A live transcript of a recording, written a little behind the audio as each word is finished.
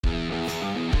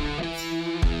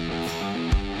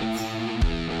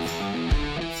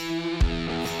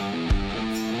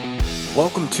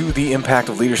Welcome to the Impact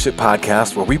of Leadership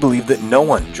podcast, where we believe that no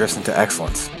one drifts into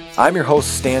excellence. I'm your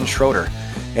host, Stan Schroeder,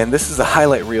 and this is a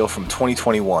highlight reel from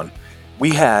 2021. We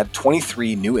had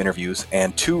 23 new interviews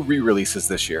and 2 re-releases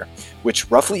this year,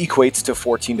 which roughly equates to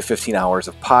 14 to 15 hours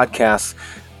of podcasts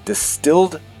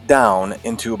distilled down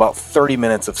into about 30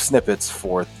 minutes of snippets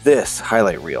for this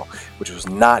highlight reel, which was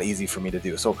not easy for me to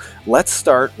do. So let's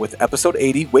start with episode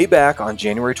 80, way back on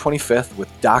January 25th, with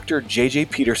Dr. J.J.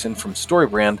 Peterson from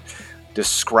StoryBrand,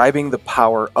 describing the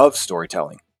power of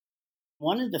storytelling.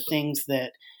 One of the things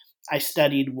that I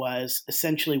studied was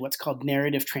essentially what's called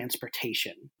narrative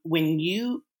transportation. When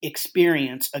you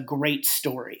experience a great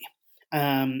story,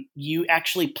 you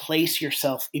actually place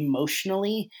yourself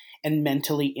emotionally and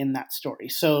mentally in that story.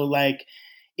 So like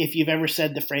if you've ever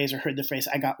said the phrase or heard the phrase,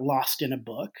 I got lost in a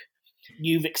book,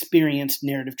 you've experienced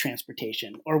narrative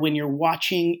transportation. Or when you're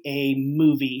watching a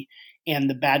movie and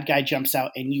the bad guy jumps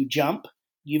out and you jump,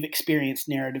 you've experienced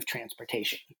narrative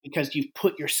transportation because you've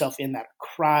put yourself in that,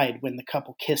 cried when the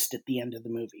couple kissed at the end of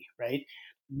the movie, right?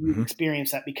 You've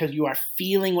experienced that because you are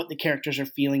feeling what the characters are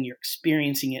feeling. You're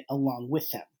experiencing it along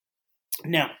with them.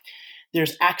 Now,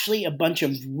 there's actually a bunch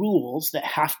of rules that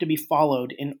have to be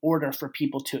followed in order for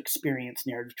people to experience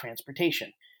narrative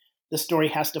transportation. The story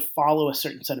has to follow a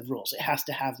certain set of rules. It has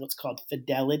to have what's called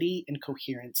fidelity and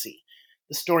coherency.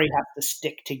 The story has to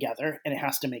stick together and it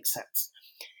has to make sense.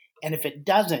 And if it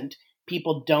doesn't,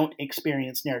 people don't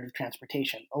experience narrative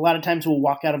transportation. A lot of times we'll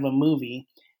walk out of a movie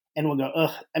and we'll go,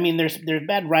 ugh. I mean, there's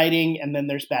bad writing and then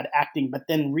there's bad acting. But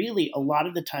then really a lot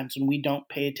of the times when we don't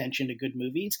pay attention to good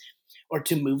movies or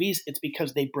to movies, it's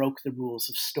because they broke the rules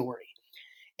of story.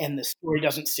 And the story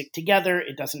doesn't stick together.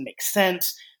 It doesn't make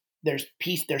sense. There's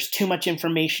too much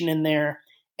information in there.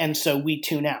 And so we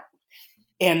tune out.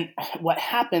 And what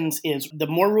happens is the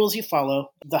more rules you follow,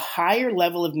 the higher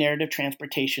level of narrative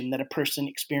transportation that a person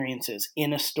experiences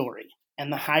in a story,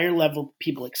 and the higher level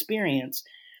people experience,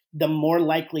 the more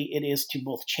likely it is to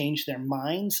both change their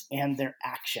minds and their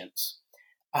actions.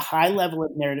 A high level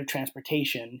of narrative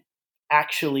transportation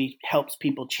actually helps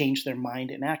people change their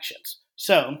mind and actions.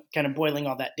 So, kind of boiling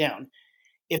all that down,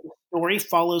 if a story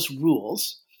follows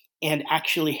rules and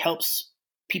actually helps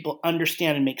people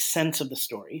understand and make sense of the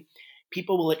story,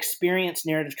 people will experience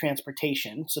narrative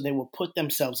transportation, so they will put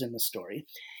themselves in the story,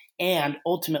 and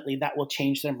ultimately that will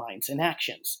change their minds and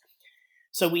actions.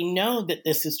 So we know that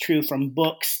this is true from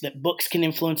books, that books can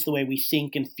influence the way we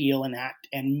think and feel and act,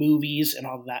 and movies and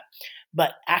all of that.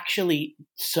 But actually,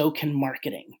 so can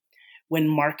marketing. When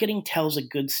marketing tells a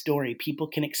good story, people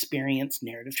can experience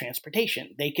narrative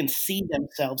transportation. They can see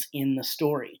themselves in the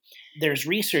story. There's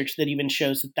research that even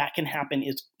shows that that can happen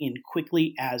in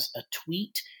quickly as a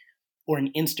tweet or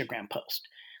an Instagram post.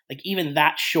 Like even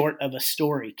that short of a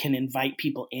story can invite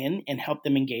people in and help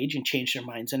them engage and change their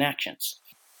minds and actions.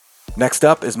 Next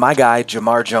up is my guy,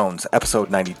 Jamar Jones,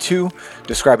 episode 92,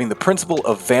 describing the principle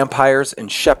of vampires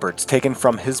and shepherds taken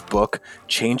from his book,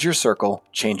 Change Your Circle,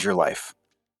 Change Your Life.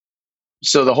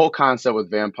 So the whole concept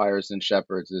with vampires and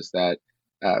shepherds is that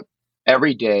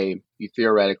every day you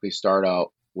theoretically start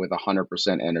out with 100%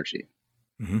 energy.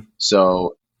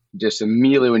 So just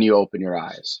immediately when you open your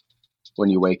eyes, when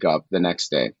you wake up the next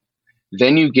day,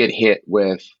 then you get hit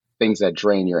with things that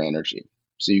drain your energy.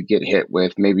 So you get hit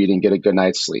with maybe you didn't get a good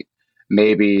night's sleep.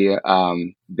 Maybe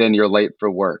then you're late for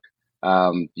work.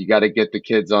 You got to get the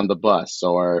kids on the bus,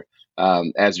 or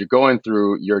as you're going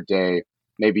through your day,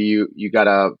 maybe you got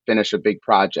to finish a big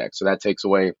project. So that takes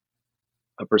away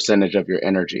a percentage of your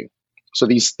energy. So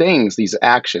these things, these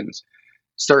actions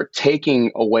start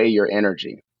taking away your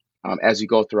energy as you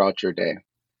go throughout your day.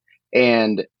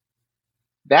 And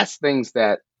that's things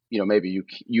that, maybe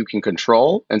you can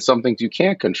control, and some things you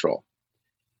can't control.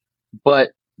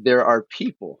 But there are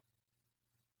people.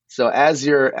 So as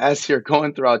you're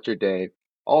going throughout your day,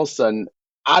 all of a sudden,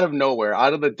 out of nowhere,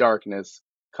 out of the darkness,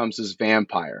 comes this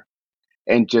vampire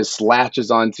and just latches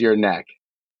onto your neck.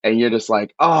 And you're just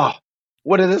like, oh,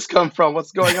 where did this come from?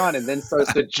 What's going on? And then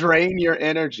starts to drain your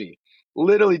energy.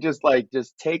 Literally just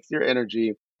takes your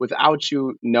energy without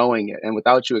you knowing it and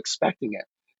without you expecting it.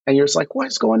 And you're just like, what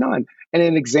is going on? And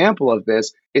an example of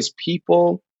this is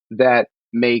people that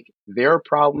make their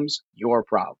problems your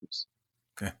problems.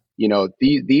 Okay.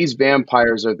 These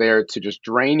vampires are there to just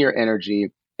drain your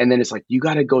energy. And then it's like, you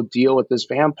got to go deal with this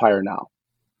vampire now.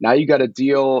 Now you got to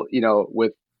deal,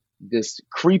 with this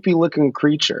creepy looking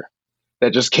creature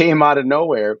that just came out of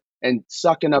nowhere and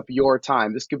sucking up your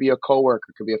time. This could be a coworker,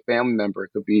 it could be a family member,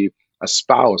 it could be a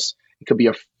spouse, it could be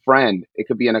a friend, it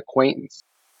could be an acquaintance.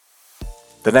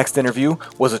 The next interview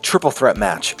was a triple threat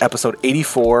match, episode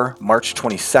 84, March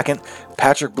 22nd.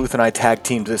 Patrick Booth and I tag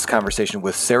teamed this conversation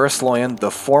with Sarah Sloyan,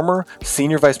 the former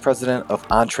Senior Vice President of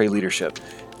Entree Leadership.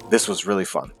 This was really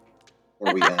fun.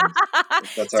 Where we end.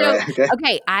 If that's all right.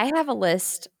 Okay, I have a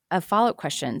list of follow-up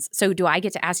questions. So do I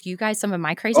get to ask you guys some of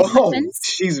my crazy questions?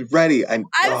 She's ready. I'm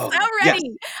so ready.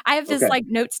 Yes. I have this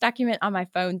notes document on my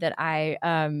phone that I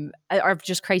are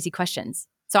just crazy questions.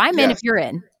 So I'm in if you're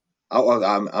in. Oh,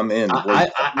 I'm in.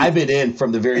 I've been in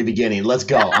from the very beginning. Let's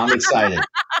go. I'm excited.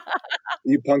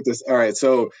 You punked us. All right.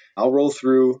 So I'll roll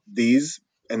through these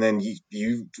and then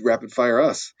you rapid fire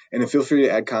us. And then feel free to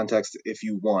add context if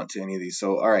you want to any of these.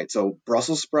 So, all right. So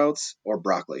Brussels sprouts or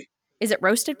broccoli? Is it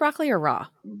roasted broccoli or raw?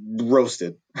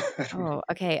 Roasted. Oh,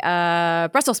 okay.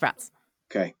 Brussels sprouts.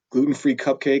 Okay. Gluten-free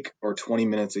cupcake or 20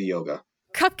 minutes of yoga?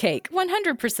 Cupcake,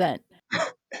 100%.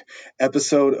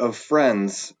 Episode of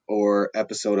Friends or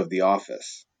episode of The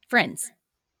Office? Friends.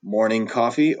 Morning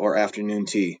coffee or afternoon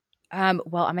tea?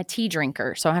 Well, I'm a tea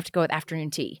drinker, so I have to go with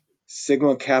afternoon tea.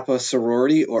 Sigma Kappa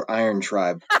sorority or Iron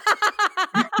Tribe?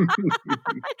 You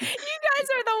guys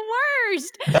are the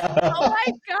worst. Oh my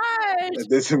gosh. I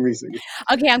did some research.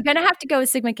 Okay, I'm going to have to go with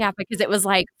Sigma Kappa because it was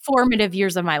like formative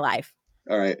years of my life.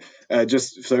 All right.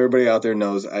 Just so everybody out there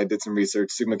knows, I did some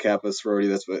research. Sigma Kappa sorority,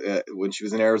 that's what, when she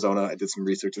was in Arizona, I did some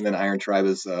research. And then Iron Tribe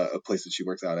is a place that she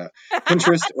works out at.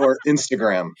 Pinterest or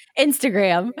Instagram?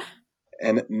 Instagram.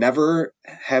 And never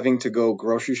having to go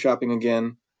grocery shopping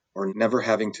again or never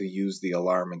having to use the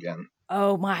alarm again?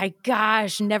 Oh my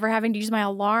gosh, never having to use my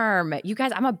alarm. You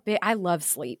guys, I love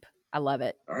sleep. I love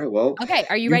it. All right, well. Okay,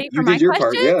 are you ready for my question?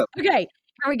 Part, yeah. Okay,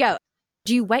 here we go.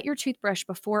 Do you wet your toothbrush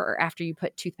before or after you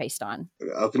put toothpaste on?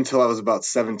 Up until I was about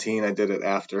 17, I did it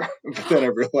after. But then I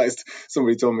realized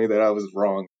somebody told me that I was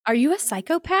wrong. Are you a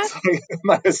psychopath? Am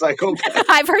I a psychopath?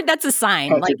 I've heard that's a sign.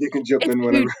 Patrick, like, you can jump in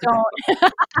whenever.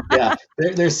 Don't. Yeah,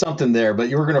 there's something there, but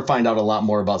you're going to find out a lot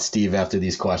more about Steve after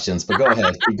these questions. But go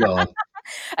ahead, keep going.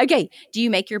 Okay, do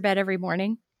you make your bed every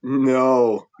morning?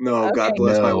 No. Okay. God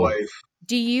bless my wife.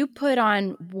 Do you put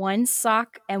on one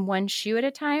sock and one shoe at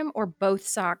a time or both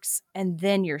socks and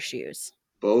then your shoes?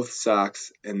 Both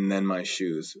socks and then my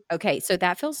shoes. Okay, so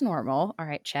that feels normal. All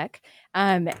right, check.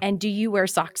 And do you wear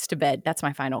socks to bed? That's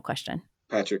my final question.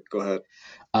 Patrick, go ahead.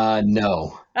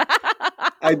 No.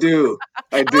 I do.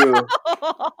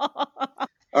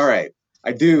 All right,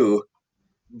 I do,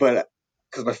 but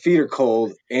because my feet are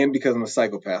cold and because I'm a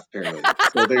psychopath, apparently.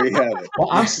 So there you have it. Well,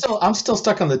 I'm still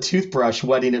stuck on the toothbrush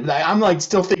wetting it. I'm like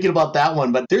still thinking about that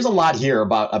one, but there's a lot here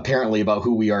about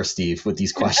who we are, Steve, with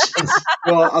these questions.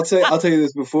 Well, I'll tell you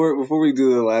this before we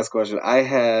do the last question. I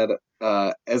had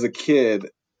as a kid,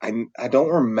 I don't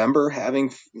remember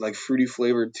having like fruity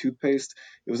flavored toothpaste.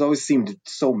 It was always seemed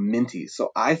so minty.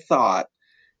 So I thought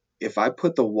if I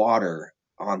put the water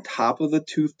on top of the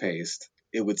toothpaste,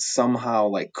 it would somehow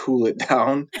like cool it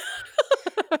down.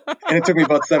 And it took me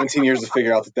about 17 years to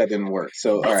figure out that didn't work.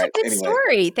 So, That's all right. a good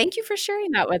story. Thank you for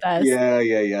sharing that with us.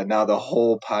 Yeah. Now the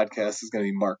whole podcast is going to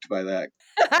be marked by that.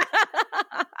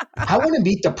 I want to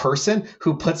meet the person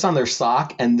who puts on their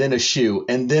sock and then a shoe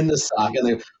and then the sock.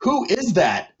 And who is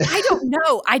that? I don't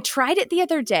know. I tried it the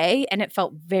other day and it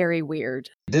felt very weird.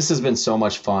 This has been so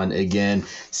much fun. Again,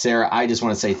 Sarah, I just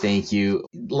want to say thank you.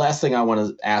 Last thing I want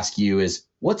to ask you is,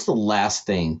 what's the last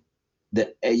thing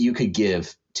that you could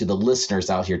give to the listeners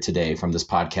out here today from this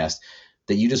podcast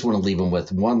that you just want to leave them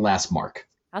with one last mark?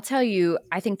 I'll tell you,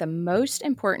 I think the most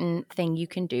important thing you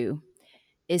can do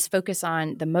is focus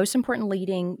on the most important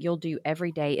leading you'll do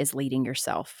every day is leading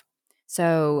yourself.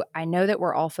 So I know that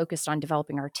we're all focused on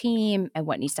developing our team and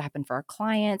what needs to happen for our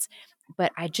clients,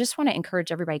 but I just want to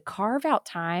encourage everybody, carve out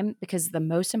time, because the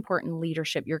most important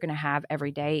leadership you're going to have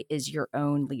every day is your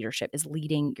own leadership, is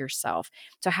leading yourself.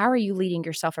 So how are you leading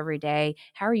yourself every day?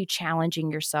 How are you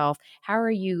challenging yourself? How are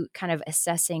you kind of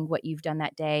assessing what you've done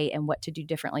that day and what to do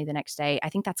differently the next day? I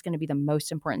think that's going to be the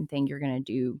most important thing you're going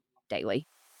to do daily.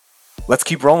 Let's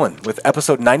keep rolling with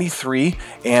episode 93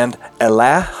 and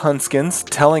Ella Hunskins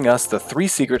telling us the 3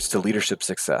 secrets to leadership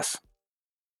success.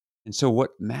 And so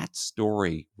what Matt's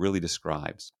story really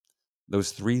describes,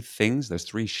 those 3 things, those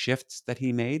 3 shifts that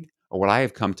he made, or what I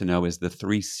have come to know is the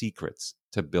 3 secrets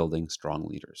to building strong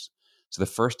leaders. So the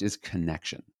first is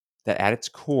connection, that at its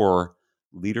core,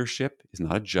 leadership is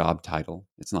not a job title.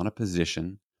 It's not a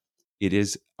position. It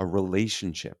is a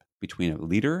relationship between a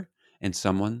leader and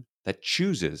someone that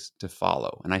chooses to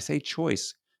follow. And I say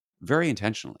choice very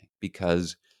intentionally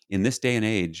because in this day and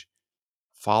age,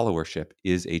 followership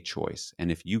is a choice.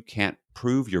 And if you can't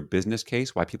prove your business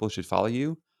case why people should follow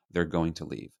you, they're going to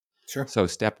leave. Sure. So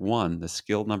step 1, the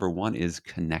skill number 1 is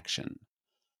connection.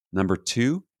 Number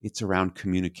 2 it's around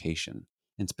communication,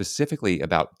 and specifically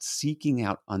about seeking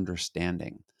out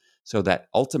understanding so that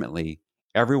ultimately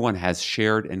everyone has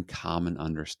shared and common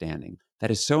understanding.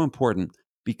 That is so important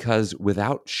because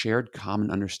without shared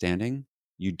common understanding,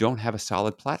 you don't have a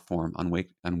solid platform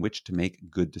on which to make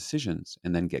good decisions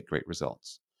and then get great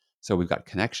results. So we've got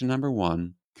connection number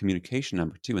one, communication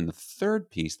number two, and the third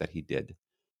piece that he did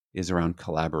is around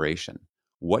collaboration.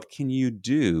 What can you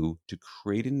do to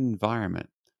create an environment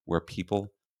where people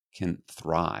can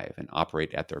thrive and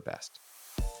operate at their best?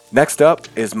 Next up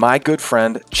is my good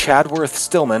friend Chadworth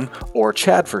Stillman, or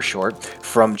Chad for short,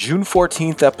 from June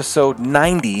 14th, episode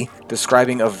 90,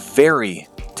 describing a very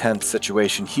tense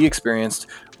situation he experienced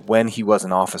when he was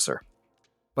an officer.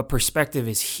 But perspective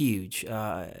is huge.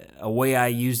 A way I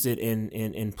used it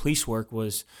in police work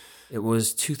was, it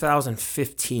was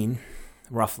 2015,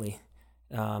 roughly,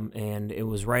 and it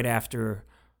was right after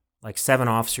like 7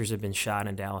 officers had been shot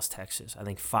in Dallas, Texas. I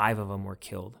think 5 of them were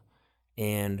killed.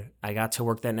 And I got to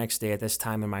work that next day. At this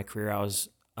time in my career, I was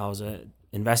an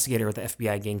investigator with the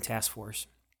FBI Gang Task Force.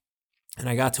 And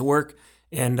I got to work,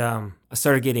 and I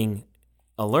started getting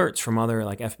alerts from other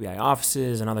like FBI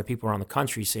offices and other people around the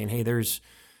country saying, hey, there's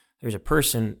a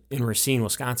person in Racine,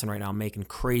 Wisconsin right now making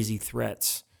crazy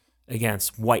threats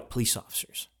against white police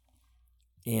officers.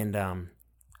 And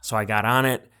so I got on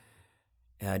it,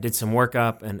 did some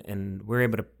workup, and we were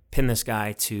able to pin this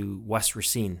guy to West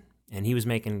Racine. And he was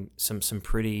making some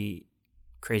pretty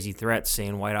crazy threats,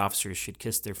 saying white officers should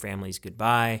kiss their families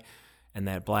goodbye and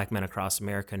that black men across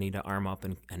America need to arm up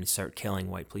and start killing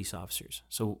white police officers.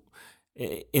 So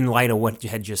in light of what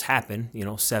had just happened,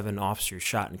 7 officers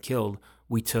shot and killed,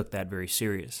 we took that very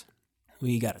serious.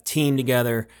 We got a team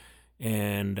together,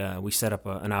 and we set up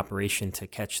an operation to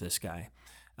catch this guy.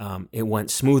 It went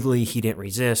smoothly. He didn't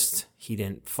resist. He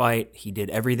didn't fight. He did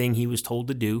everything he was told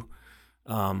to do.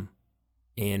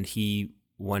 And he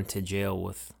went to jail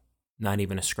with not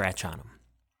even a scratch on him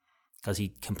because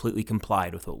he completely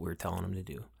complied with what we were telling him to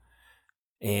do.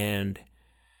 And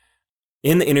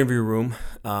in the interview room,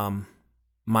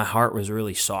 my heart was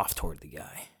really soft toward the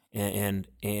guy. And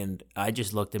I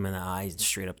just looked him in the eyes and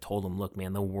straight up told him, look,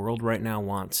 man, the world right now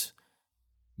wants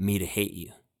me to hate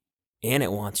you, and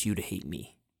it wants you to hate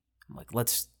me. I'm like,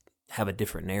 let's have a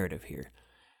different narrative here.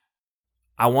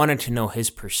 I wanted to know his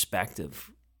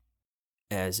perspective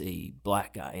as a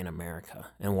black guy in America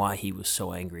and why he was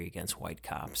so angry against white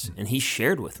cops. And he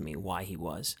shared with me why he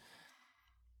was.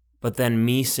 But then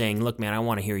me saying, look, man, I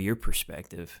want to hear your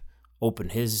perspective,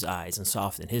 opened his eyes and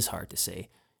softened his heart to say,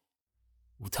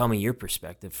 well, tell me your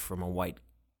perspective from a white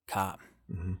cop.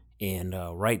 Mm-hmm.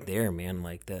 And right there, man,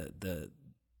 like the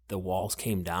walls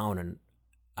came down, and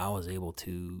I was able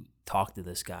to talk to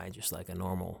this guy just like a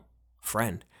normal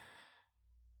friend.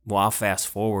 Well, I'll fast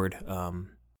forward.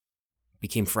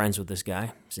 Became friends with this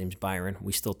guy. His name's Byron.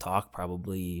 We still talk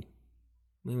probably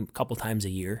a couple times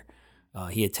a year.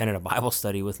 He attended a Bible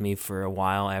study with me for a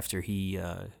while after he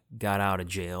got out of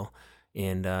jail,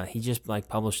 and he just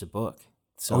published a book.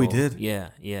 So, he did? Yeah.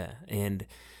 And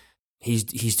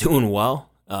he's doing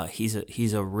well.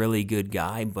 He's a really good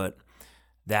guy, but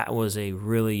that was a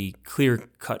really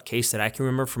clear-cut case that I can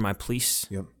remember from my police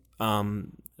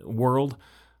world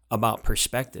about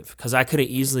perspective, because I could have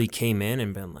easily came in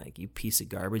and been like, you piece of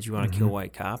garbage, you want to kill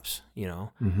white cops,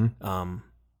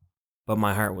 but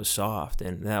my heart was soft,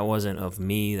 and that wasn't of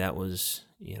me. That was,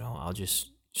 I'll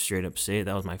just straight up say it,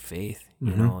 that was my faith,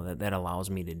 that allows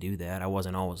me to do that. I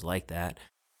wasn't always like that.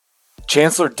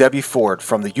 Chancellor Debbie Ford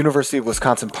from the University of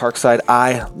Wisconsin Parkside.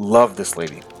 I love this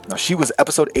lady. Now, she was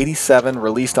episode 87,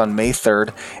 released on May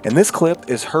 3rd, and this clip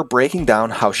is her breaking down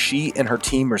how she and her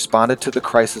team responded to the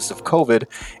crisis of COVID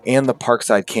and the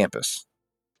Parkside campus.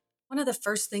 One of the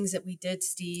first things that we did,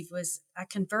 Steve, was I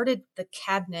converted the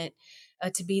cabinet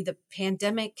to be the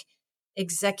pandemic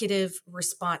executive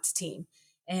response team.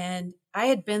 And I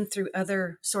had been through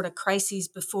other sort of crises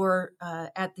before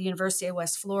at the University of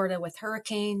West Florida with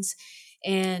hurricanes,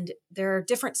 and there are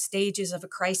different stages of a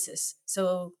crisis.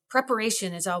 So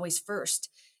preparation is always first.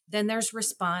 Then there's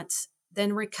response,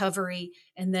 then recovery,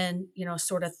 and then,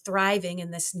 sort of thriving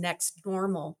in this next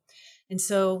normal. And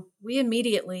so we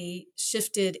immediately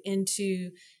shifted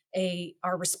into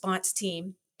our response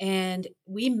team, and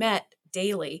we met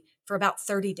daily for about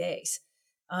 30 days,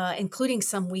 including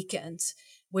some weekends,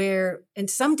 where in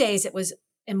some days it was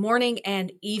in morning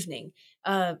and evening,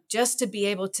 just to be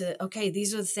able to, okay,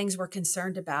 these are the things we're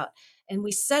concerned about. And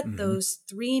we set those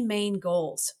 3 main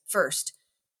goals. First,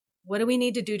 what do we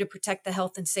need to do to protect the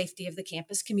health and safety of the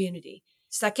campus community?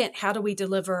 Second, how do we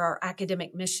deliver our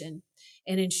academic mission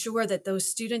and ensure that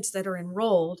those students that are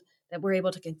enrolled, that we're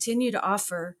able to continue to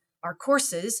offer our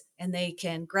courses and they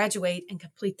can graduate and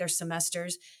complete their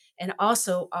semesters, and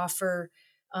also offer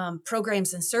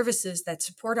programs and services that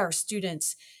support our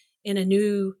students in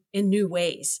new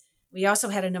ways. We also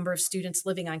had a number of students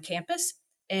living on campus,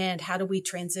 and how do we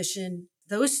transition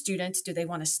those students? Do they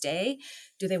want to stay?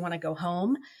 Do they want to go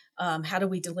home? How do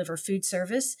we deliver food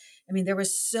service? I mean, there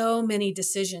was so many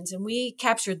decisions, and we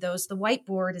captured those. The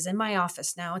whiteboard is in my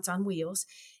office now. It's on wheels,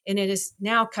 and it is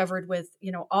now covered with,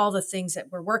 all the things that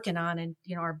we're working on and,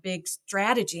 our big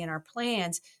strategy and our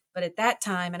plans. But at that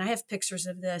time, and I have pictures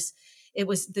of this, it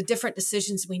was the different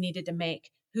decisions we needed to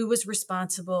make. Who was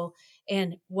responsible,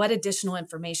 and what additional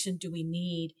information do we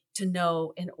need to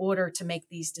know in order to make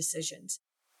these decisions?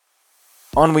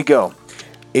 On we go.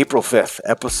 April 5th,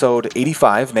 episode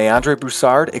 85, Neandre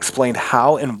Broussard explained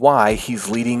how and why he's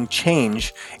leading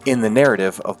change in the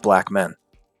narrative of Black men.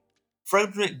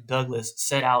 Frederick Douglass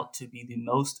set out to be the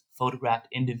most photographed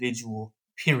individual,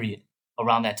 period,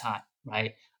 around that time,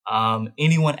 right?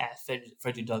 Anyone asked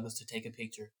Frederick Douglass to take a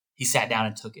picture, he sat down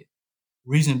and took it.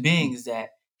 Reason being is that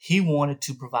he wanted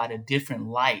to provide a different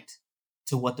light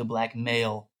to what the Black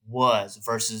male was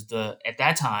versus at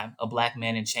that time, a Black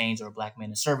man in chains or a Black man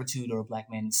in servitude or a Black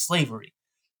man in slavery,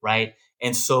 right?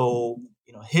 And so,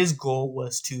 his goal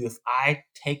was to, if I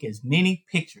take as many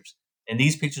pictures, and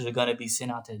these pictures are going to be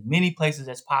sent out to as many places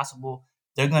as possible,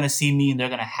 they're going to see me and they're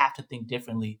going to have to think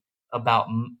differently about,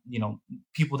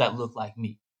 people that look like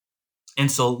me.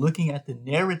 And so looking at the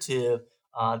narrative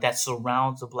that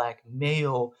surrounds the Black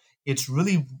male,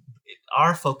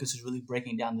 our focus is really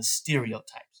breaking down the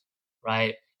stereotypes,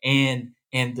 right? And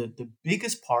the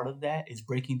biggest part of that is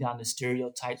breaking down the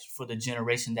stereotypes for the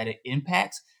generation that it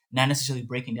impacts, not necessarily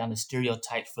breaking down the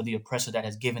stereotype for the oppressor that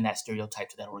has given that stereotype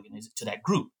to that organization, to that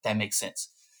group. That makes sense.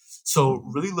 So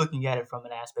really looking at it from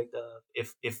an aspect of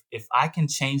if I can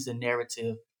change the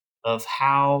narrative of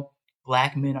how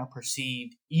Black men are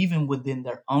perceived, even within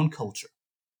their own culture,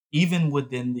 even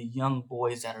within the young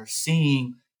boys that are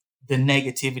seeing the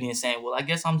negativity and saying, well, I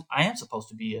guess I am supposed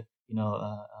to be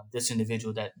this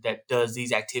individual that does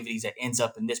these activities that ends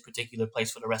up in this particular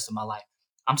place for the rest of my life.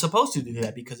 I'm supposed to do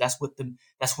that because that's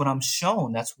what I'm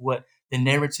shown. That's what the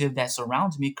narrative that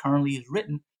surrounds me currently is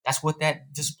written. That's what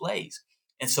that displays.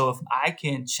 And so if I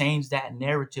can change that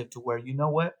narrative to where, you know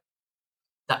what,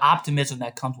 the optimism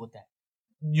that comes with that,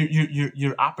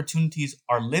 your opportunities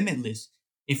are limitless.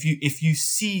 If you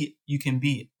see it, you can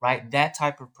be it, right? That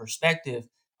type of perspective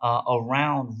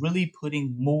around really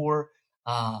putting more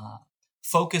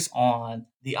focus on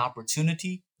the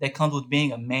opportunity that comes with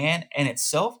being a man in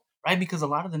itself, right? Because a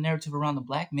lot of the narrative around the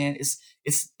Black man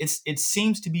it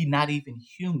seems to be not even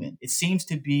human. It seems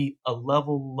to be a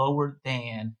level lower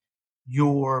than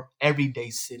your everyday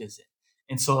citizen.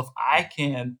 And so if I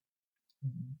can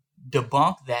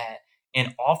debunk that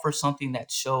and offer something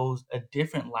that shows a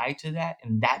different light to that,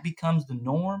 and that becomes the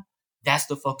norm, that's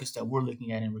the focus that we're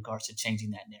looking at in regards to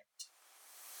changing that narrative.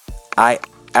 I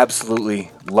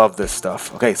absolutely love this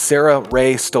stuff. Okay, Sarah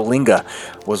Ray Stolinga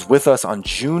was with us on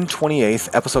June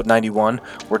 28th, episode 91.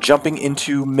 We're jumping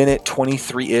into minute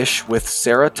 23-ish with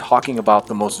Sarah talking about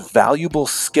the most valuable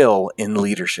skill in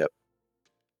leadership.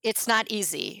 It's not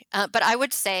easy, but I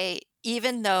would say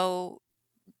even though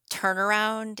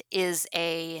turnaround is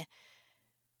a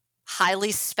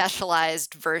highly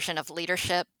specialized version of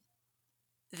leadership,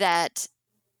 that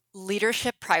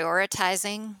leadership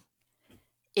prioritizing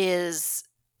is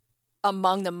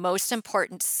among the most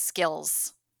important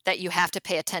skills that you have to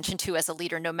pay attention to as a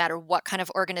leader, no matter what kind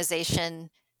of organization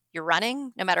you're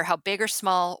running, no matter how big or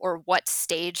small or what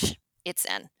stage it's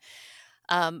in.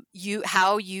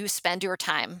 How you spend your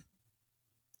time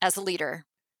as a leader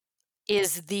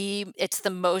it's the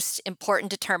most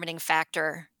important determining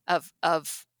factor of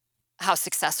how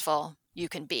successful you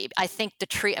can be. I think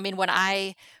when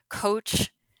I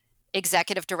coach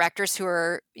executive directors who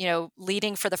are,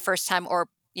 leading for the first time, or,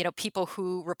 people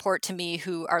who report to me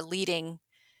who are leading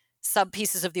sub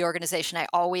pieces of the organization, I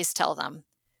always tell them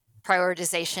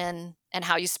prioritization and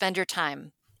how you spend your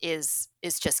time is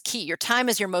just key. Your time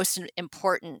is your most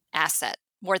important asset,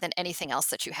 more than anything else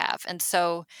that you have. And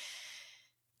so,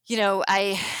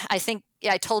 I think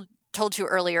I told you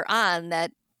earlier on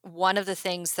that one of the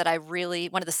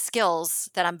skills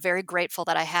that I'm very grateful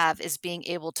that I have is being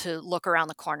able to look around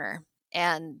the corner.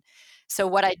 And so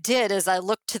what I did is I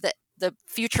looked to the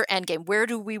future end game. Where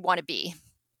do we want to be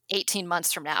 18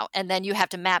 months from now? And then you have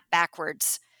to map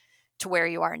backwards to where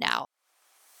you are now.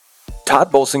 Todd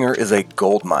Bolsinger is a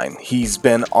goldmine. He's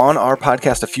been on our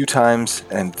podcast a few times,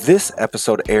 and this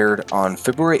episode aired on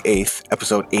February 8th,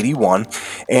 episode 81,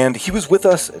 and he was with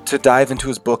us to dive into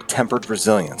his book, Tempered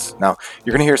Resilience. Now,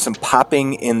 you're going to hear some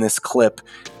popping in this clip.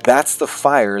 That's the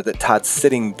fire that Todd's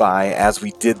sitting by as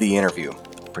we did the interview.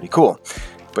 Pretty cool.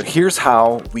 But here's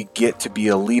how we get to be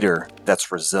a leader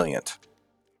that's resilient.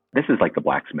 This is like the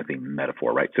blacksmithing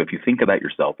metaphor, right? So if you think about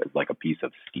yourself as like a piece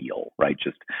of steel, right?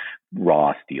 Just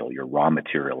raw steel, your raw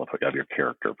material of your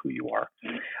character, of who you are.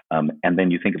 And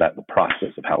then you think about the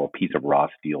process of how a piece of raw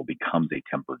steel becomes a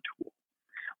tempered tool.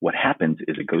 What happens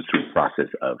is it goes through a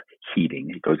process of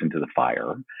heating. It goes into the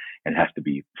fire and has to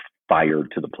be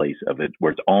fired to the place of it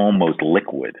where it's almost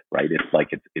liquid, right? It's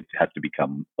like it has to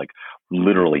become like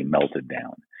literally melted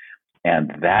down.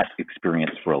 And that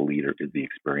experience for a leader is the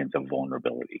experience of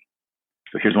vulnerability.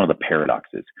 So here's one of the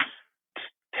paradoxes.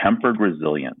 Tempered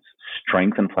resilience,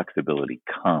 strength and flexibility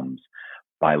comes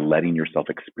by letting yourself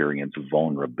experience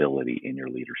vulnerability in your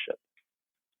leadership.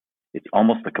 It's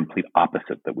almost the complete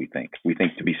opposite that we think. We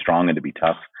think to be strong and to be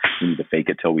tough, we need to fake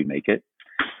it till we make it.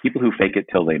 People who fake it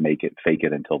till they make it, fake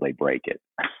it until they break it,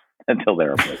 until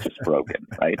they're just broken,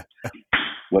 right?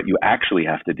 What you actually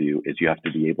have to do is you have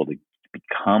to be able to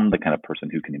become the kind of person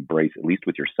who can embrace, at least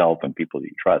with yourself and people that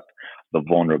you trust, the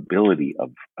vulnerability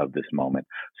of this moment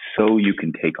so you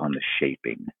can take on the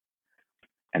shaping.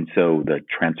 And so the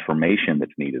transformation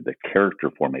that's needed, the character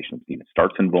formation that's needed,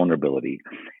 starts in vulnerability.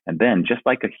 And then just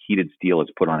like a heated steel is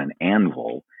put on an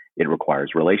anvil, it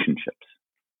requires relationships.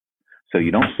 So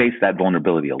you don't face that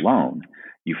vulnerability alone.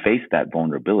 You face that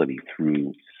vulnerability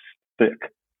through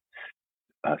thick,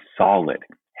 solid,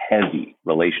 heavy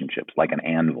relationships like an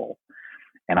anvil.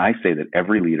 And I say that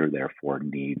every leader, therefore,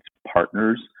 needs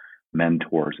partners,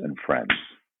 mentors, and friends.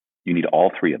 You need all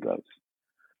three of those.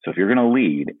 So if you're going to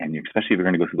lead, and especially if you're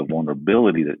going to go through the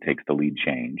vulnerability that it takes to lead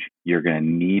change, you're going to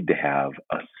need to have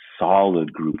a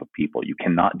solid group of people. You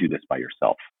cannot do this by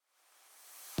yourself.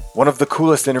 One of the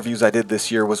coolest interviews I did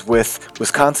this year was with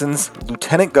Wisconsin's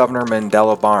Lieutenant Governor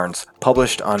Mandela Barnes,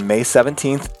 published on May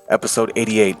 17th, episode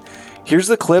 88. Here's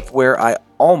the clip where I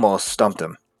almost stumped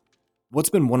him. What's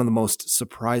been one of the most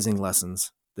surprising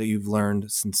lessons that you've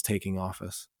learned since taking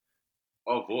office?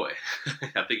 Oh boy,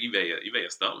 I think you may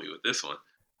have stumped me with this one.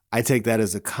 I take that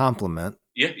as a compliment.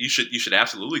 Yeah, you should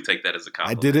absolutely take that as a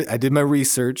compliment. I did my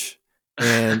research,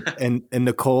 and and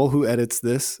Nicole, who edits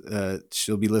this,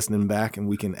 she'll be listening back, and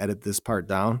we can edit this part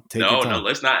down. No,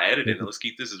 let's not edit it. Let's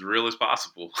keep this as real as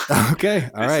possible. Okay,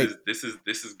 all right. This is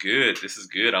good. This is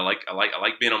good. I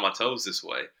like being on my toes this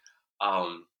way.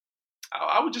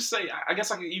 I would just say, I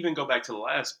guess I could even go back to the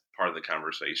last part of the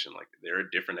conversation. Like, there are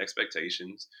different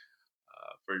expectations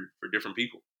for different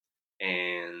people,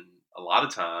 and a lot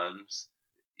of times,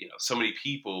 so many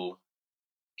people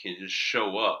can just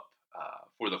show up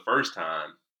for the first time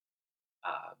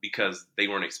because they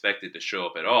weren't expected to show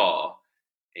up at all,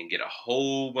 and get a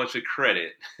whole bunch of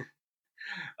credit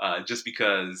just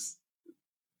because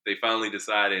they finally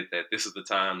decided that this is the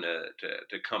time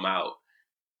to come out.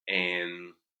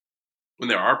 And when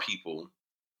there are people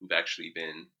who've actually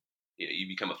been, you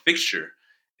become a fixture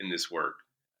in this work,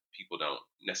 people don't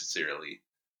necessarily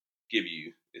give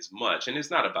you as much. And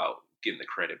it's not about getting the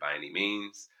credit by any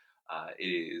means.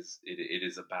 It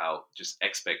is about just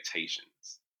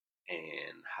expectations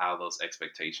and how those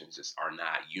expectations just are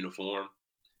not uniform.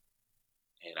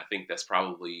 And I think that's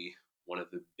probably one of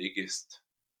the biggest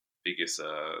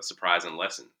surprising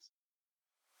lessons.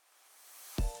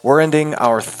 We're ending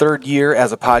our third year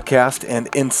as a podcast,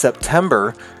 and in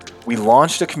September, we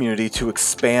launched a community to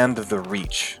expand the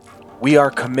reach. We are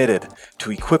committed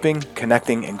to equipping,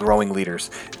 connecting, and growing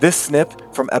leaders. This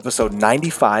snip from episode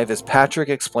 95 is Patrick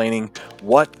explaining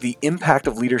what the Impact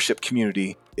of Leadership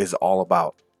community is all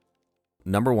about.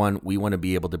 Number one, we want to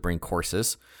be able to bring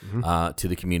courses to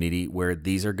the community where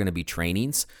these are going to be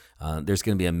trainings. There's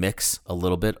going to be a mix, a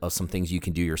little bit of some things you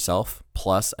can do yourself.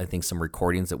 Plus, I think some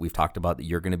recordings that we've talked about that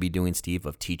you're going to be doing, Steve,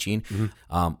 of teaching.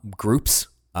 Groups.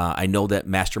 I know that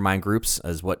mastermind groups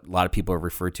is what a lot of people have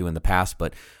referred to in the past,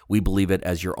 but we believe it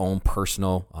as your own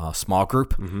personal small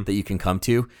group that you can come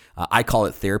to. I call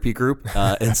it therapy group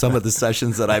in some of the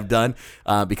sessions that I've done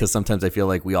because sometimes I feel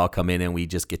like we all come in and we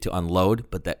just get to unload,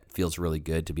 but that feels really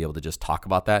good to be able to just talk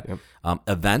about that.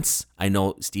 Events. I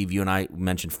know, Steve, you and I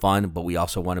mentioned fun, but we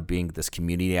also want to bring this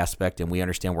community aspect, and we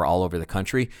understand we're all over the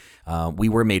country. We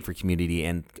were made for community,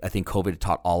 and I think COVID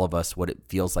taught all of us what it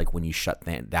feels like when you shut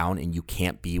that down and you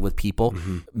can't be with people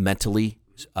mentally,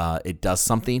 it does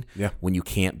something when you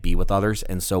can't be with others.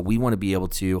 And so we want to be able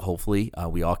to, hopefully,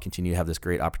 we all continue to have this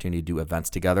great opportunity to do events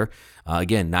together.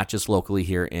 Again, not just locally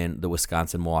here in the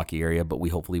Wisconsin, Milwaukee area, but we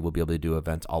hopefully will be able to do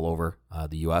events all over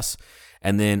the U.S.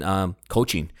 And then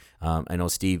coaching. I know,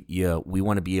 Steve, we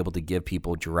want to be able to give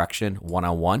people direction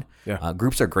one-on-one. Yeah.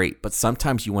 Groups are great, but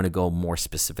sometimes you want to go more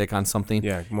specific on something.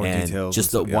 Yeah, more details.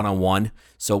 Just the one-on-one.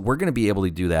 So we're going to be able to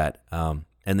do that.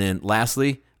 And then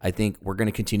lastly, I think we're going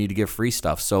to continue to give free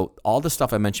stuff. So all the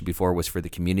stuff I mentioned before was for the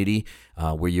community,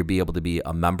 where you'll be able to be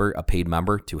a member, a paid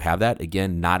member, to have that.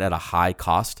 Again, not at a high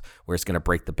cost where it's going to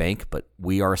break the bank, but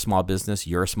we are a small business.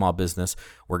 You're a small business.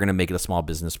 We're going to make it a small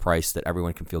business price that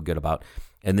everyone can feel good about.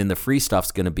 And then the free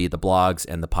stuff's going to be the blogs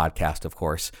and the podcast, of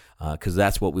course, because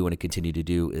that's what we want to continue to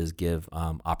do, is give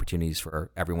opportunities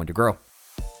for everyone to grow.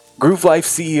 Groove Life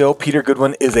CEO Peter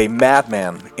Goodwin is a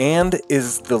madman and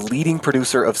is the leading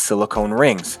producer of silicone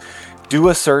rings. Do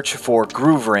a search for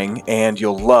Groove Ring and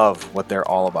you'll love what they're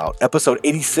all about. Episode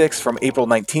 86 from April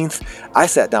 19th, I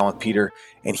sat down with Peter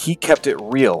and he kept it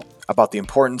real about the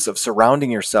importance of surrounding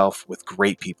yourself with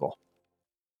great people.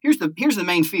 Here's the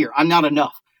main fear. I'm not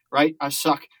enough, right? I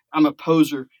suck. I'm a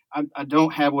poser. I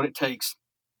don't have what it takes.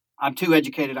 I'm too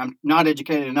educated. I'm not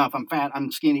educated enough. I'm fat.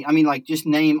 I'm skinny. I mean, like, just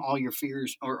name all your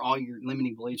fears or all your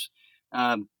limiting beliefs.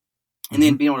 And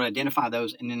then being able to identify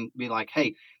those and then be like,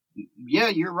 hey, yeah,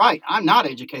 you're right. I'm not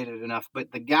educated enough,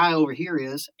 but the guy over here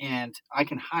is, and I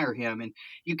can hire him. And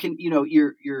you can,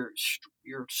 you're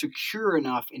secure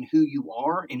enough in who you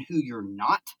are and who you're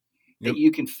not, that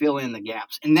you can fill in the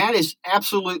gaps. And that is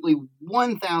absolutely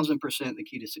 1,000% the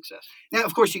key to success. Now,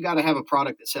 of course, you got to have a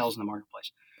product that sells in the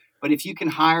marketplace. But if you can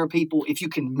hire people, if you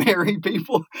can marry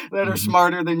people that are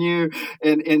smarter than you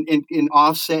and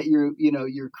offset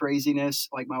your craziness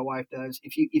like my wife does,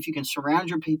 if you can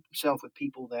surround yourself with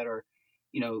people that are,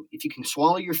 if you can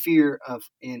swallow your fear of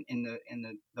and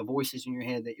the voices in your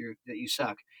head that you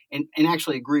suck and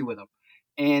actually agree with them,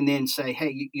 and then say,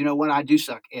 hey, you know what, I do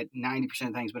suck at 90%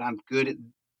 of things, but I'm good at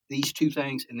these two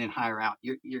things, and then hire out,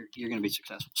 you're going to be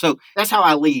successful. So that's how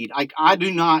I lead. I do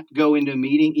not go into a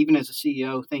meeting, even as a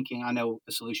CEO, thinking I know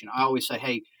the solution. I always say,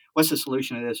 hey, what's the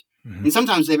solution to this? And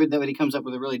sometimes everybody comes up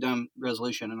with a really dumb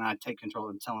resolution, and I take control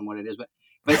and tell them what it is. But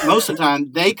most of the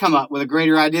time, they come up with a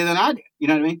greater idea than I do. You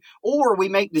know what I mean? Or we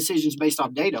make decisions based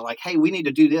off data, like, hey, we need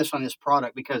to do this on this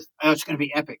product because it's going to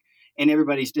be epic. And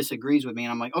everybody disagrees with me.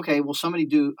 And I'm like, okay, well, somebody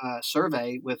do a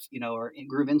survey with, or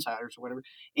Groove Insiders or whatever,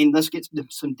 and let's get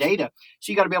some data. So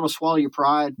you got to be able to swallow your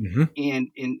pride and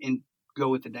go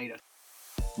with the data.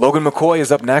 Logan McCoy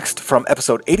is up next from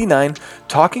episode 89,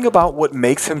 talking about what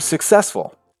makes him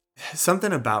successful.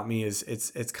 Something about me is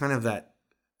it's kind of that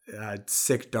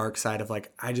sick, dark side of,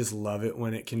 like, I just love it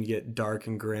when it can get dark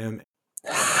and grim.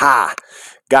 Ha!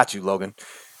 Got you, Logan.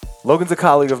 Logan's a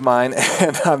colleague of mine,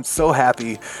 and I'm so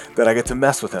happy that I get to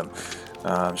mess with him.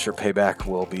 I'm sure payback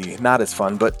will be not as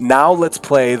fun, but now let's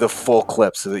play the full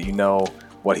clip so that you know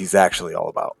what he's actually all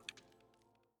about.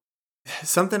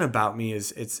 Something about me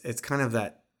is it's kind of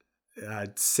that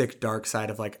sick, dark side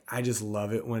of, like, I just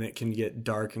love it when it can get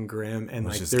dark and grim, and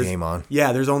it's like just there's game on.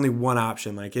 Yeah, there's only one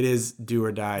option. Like, it is do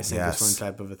or die, sink or swim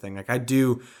type of a thing. Like, I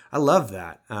love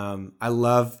that. I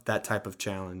love that type of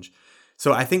challenge.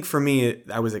 So I think for me,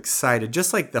 I was excited,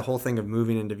 just like the whole thing of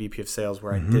moving into VP of Sales,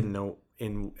 where I didn't know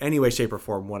in any way, shape, or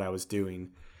form what I was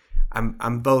doing.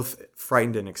 I'm both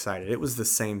frightened and excited. It was the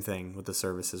same thing with the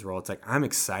services role. It's like, I'm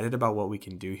excited about what we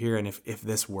can do here, and if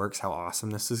this works, how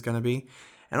awesome this is going to be.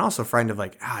 And also frightened of,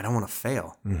 like, I don't want to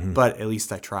fail, but at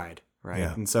least I tried, right?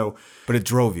 Yeah. And so, but it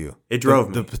drove you. It drove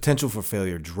me. The potential for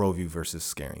failure drove you versus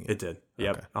scaring you. It did.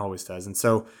 Yep, okay. Always does. And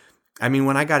so, I mean,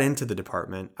 when I got into the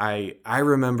department, I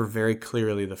remember very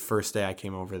clearly the first day I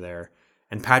came over there,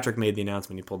 and Patrick made the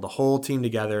announcement. He pulled the whole team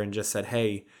together and just said,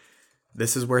 hey,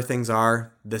 this is where things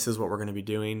are. This is what we're going to be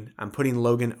doing. I'm putting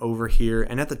Logan over here.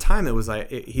 And at the time, it was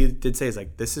like, he did say, it's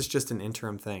like, this is just an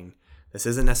interim thing. This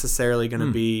isn't necessarily going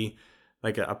to be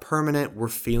like a permanent, we're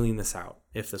feeling this out,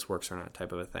 if this works or not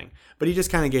type of a thing. But he just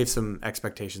kind of gave some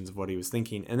expectations of what he was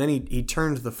thinking. And then he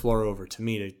turned the floor over to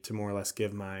me to more or less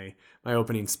give my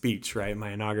opening speech, right?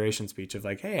 My inauguration speech of,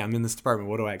 like, hey, I'm in this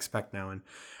department. What do I expect now?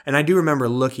 And I do remember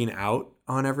looking out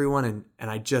on everyone,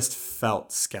 and I just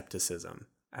felt skepticism.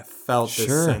 I felt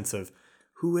this sense of,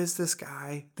 who is this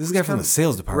guy? This is a guy from the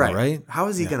sales department, right? How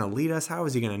is he going to lead us? How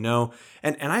is he going to know?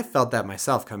 And I felt that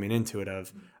myself coming into it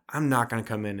of, I'm not going to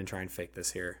come in and try and fake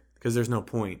this here, because there's no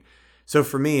point. So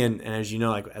for me, and as you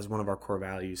know, like, as one of our core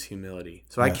values, humility.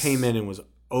 So I came in and was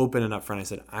open and upfront. I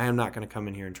said, I am not going to come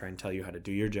in here and try and tell you how to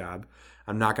do your job.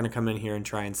 I'm not going to come in here and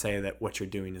try and say that what you're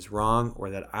doing is wrong, or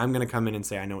that I'm going to come in and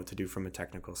say I know what to do from a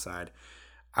technical side.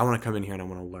 I want to come in here and I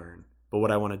want to learn. But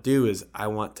what I want to do is I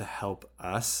want to help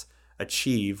us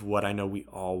achieve what I know we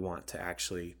all want to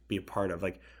actually be a part of.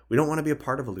 Like, we don't want to be a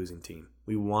part of a losing team.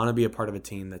 We want to be a part of a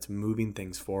team that's moving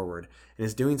things forward and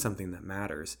is doing something that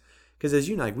matters. Because as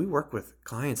you know, like, we work with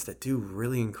clients that do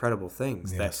really incredible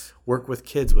things, that work with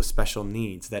kids with special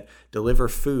needs, that deliver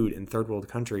food in third world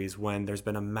countries when there's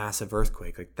been a massive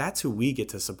earthquake. Like, that's who we get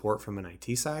to support from an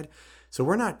IT side. So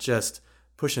we're not just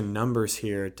pushing numbers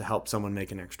here to help someone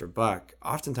make an extra buck.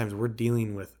 Oftentimes we're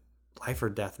dealing with life or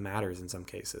death matters in some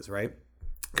cases, right?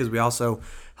 Because we also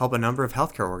help a number of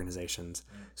healthcare organizations.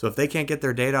 So if they can't get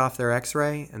their data off their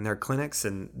x-ray and their clinics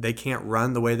and they can't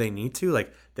run the way they need to,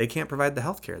 like, they can't provide the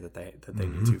healthcare that they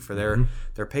need to for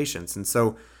their patients. And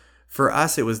so for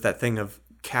us, it was that thing of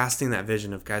casting that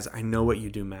vision of, guys, I know what you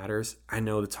do matters. I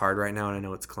know it's hard right now and I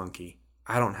know it's clunky.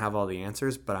 I don't have all the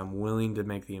answers, but I'm willing to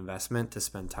make the investment to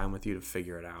spend time with you to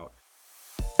figure it out.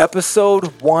 Episode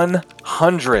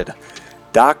 100.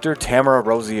 Dr. Tamara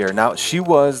Rosier. Now, she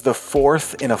was the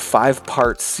fourth in a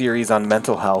 5-part series on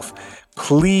mental health.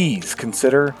 Please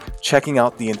consider checking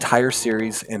out the entire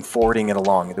series and forwarding it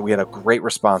along. We had a great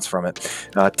response from it.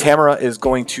 Tamara is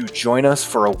going to join us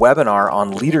for a webinar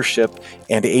on leadership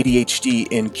and ADHD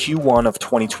in Q1 of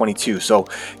 2022. So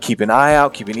keep an eye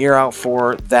out, keep an ear out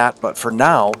for that. But for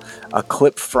now, a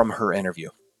clip from her interview.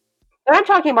 And I'm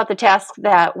talking about the tasks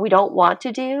that we don't want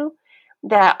to do,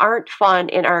 that aren't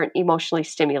fun and aren't emotionally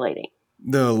stimulating.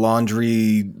 The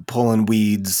laundry, pulling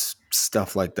weeds,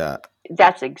 stuff like that.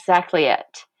 That's exactly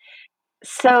it.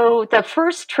 So the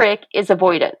first trick is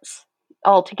avoidance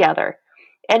altogether.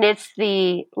 And it's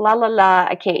the la la la,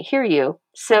 I can't hear you.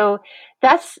 So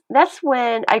that's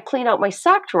when I clean out my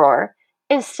sock drawer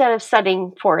instead of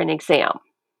studying for an exam.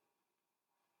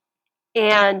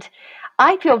 And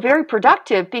I feel very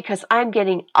productive because I'm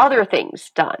getting other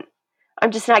things done.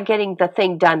 I'm just not getting the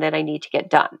thing done that I need to get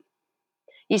done.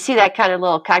 You see that kind of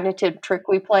little cognitive trick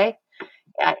we play?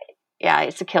 Yeah,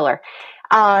 it's a killer.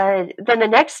 Then the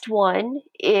next one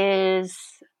is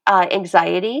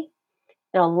anxiety.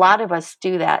 And a lot of us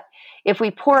do that. If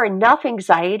we pour enough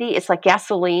anxiety, it's like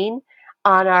gasoline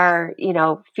on our,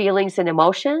 feelings and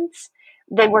emotions,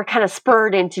 then we're kind of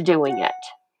spurred into doing it.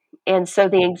 And so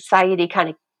the anxiety kind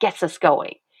of gets us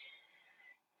going.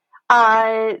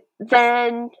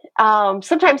 Then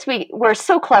sometimes we're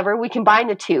so clever, we combine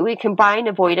the two. We combine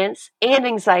avoidance and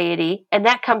anxiety, and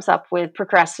that comes up with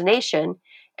procrastination.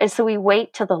 And so we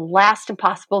wait till the last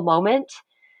impossible moment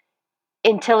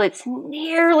until it's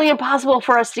nearly impossible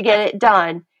for us to get it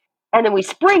done. And then we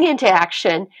spring into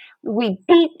action. We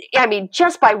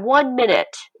just by 1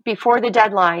 minute before the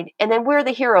deadline, and then we're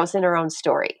the heroes in our own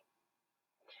story.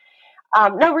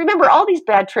 Now, remember, all these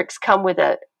bad tricks come with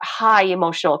a high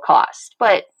emotional cost,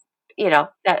 but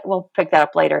that we'll pick that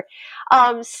up later.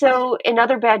 So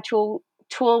another bad tool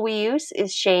we use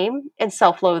is shame and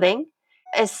self-loathing.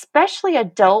 Especially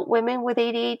adult women with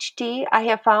ADHD, I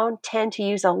have found, tend to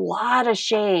use a lot of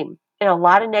shame and a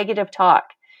lot of negative talk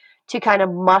to kind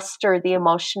of muster the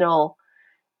emotional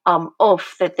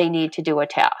oomph that they need to do a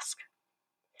task.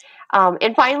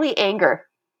 And finally, anger.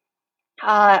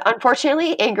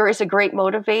 Unfortunately, anger is a great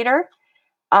motivator.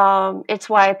 It's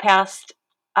why I passed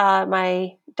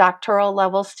my doctoral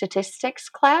level statistics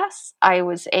class. I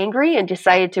was angry and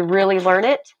decided to really learn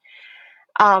it.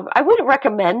 I wouldn't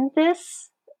recommend this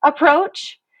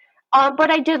approach,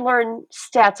 but I did learn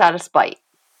stats out of spite.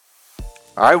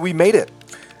 All right, we made it.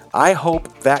 I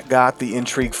hope that got the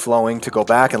intrigue flowing to go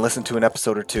back and listen to an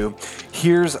episode or two.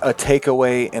 Here's a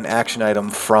takeaway and action item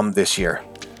from this year.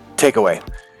 Takeaway.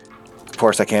 Of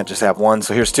course, I can't just have one,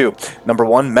 so here's two. Number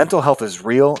one, mental health is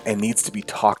real and needs to be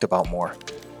talked about more.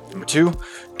 Number two,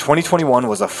 2021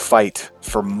 was a fight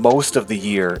for most of the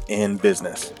year in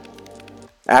business.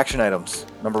 Action items.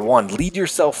 Number one, lead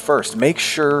yourself first. Make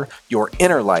sure your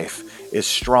inner life is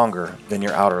stronger than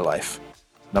your outer life.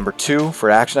 Number two,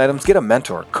 for action items, get a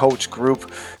mentor, coach,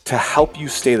 group to help you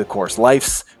stay the course.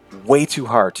 Life's way too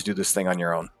hard to do this thing on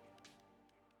your own.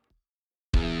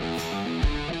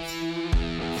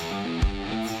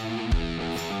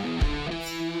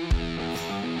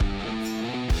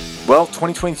 Well,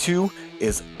 2022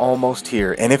 is almost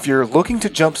here, and if you're looking to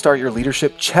jumpstart your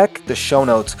leadership, check the show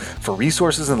notes for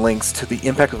resources and links to the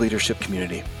Impact of Leadership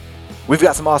community. We've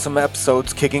got some awesome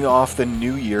episodes kicking off the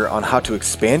new year on how to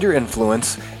expand your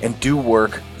influence and do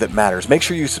work that matters. Make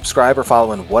sure you subscribe or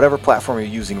follow in whatever platform you're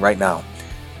using right now.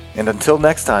 And until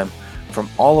next time, from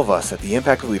all of us at the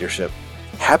Impact of Leadership,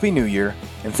 Happy New Year,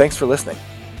 and thanks for listening.